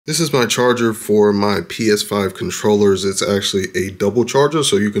This is my charger for my PS5 controllers. It's actually a double charger,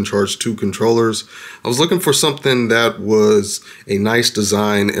 so you can charge two controllers. I was looking for something that was a nice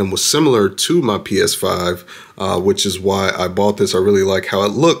design and was similar to my PS5, which is why I bought this. I really like how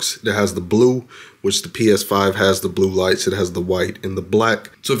it looks. It has the blue, which the PS5 has the blue lights. It has the white and the black.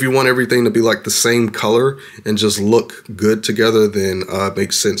 So if you want everything to be like the same color and just look good together, then it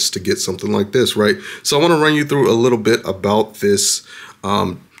makes sense to get something like this, right? So I want to run you through a little bit about this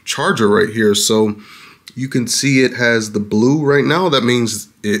charger right here. So you can see it has the blue right now. That means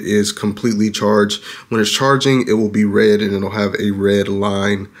it is completely charged. When it's charging, it will be red and it'll have a red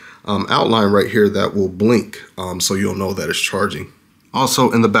line outline right here that will blink, so you'll know that it's charging.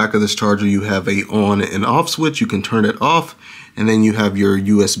 Also, in the back of this charger, you have a on and off switch. You can turn it off, and then you have your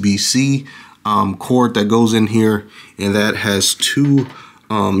USB-C cord that goes in here, and that has two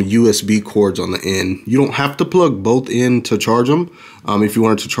USB cords on the end. You don't have to plug both in to charge them. If you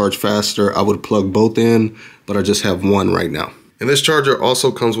wanted to charge faster, I would plug both in, but I just have one right now. And this charger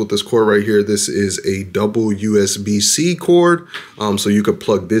also comes with this cord right here. This is a double USB-C cord. So you could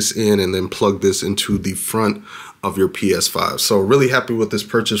plug this in and then plug this into the front of your PS5. So really happy with this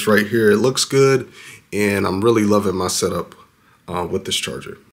purchase right here. It looks good, and I'm really loving my setup with this charger.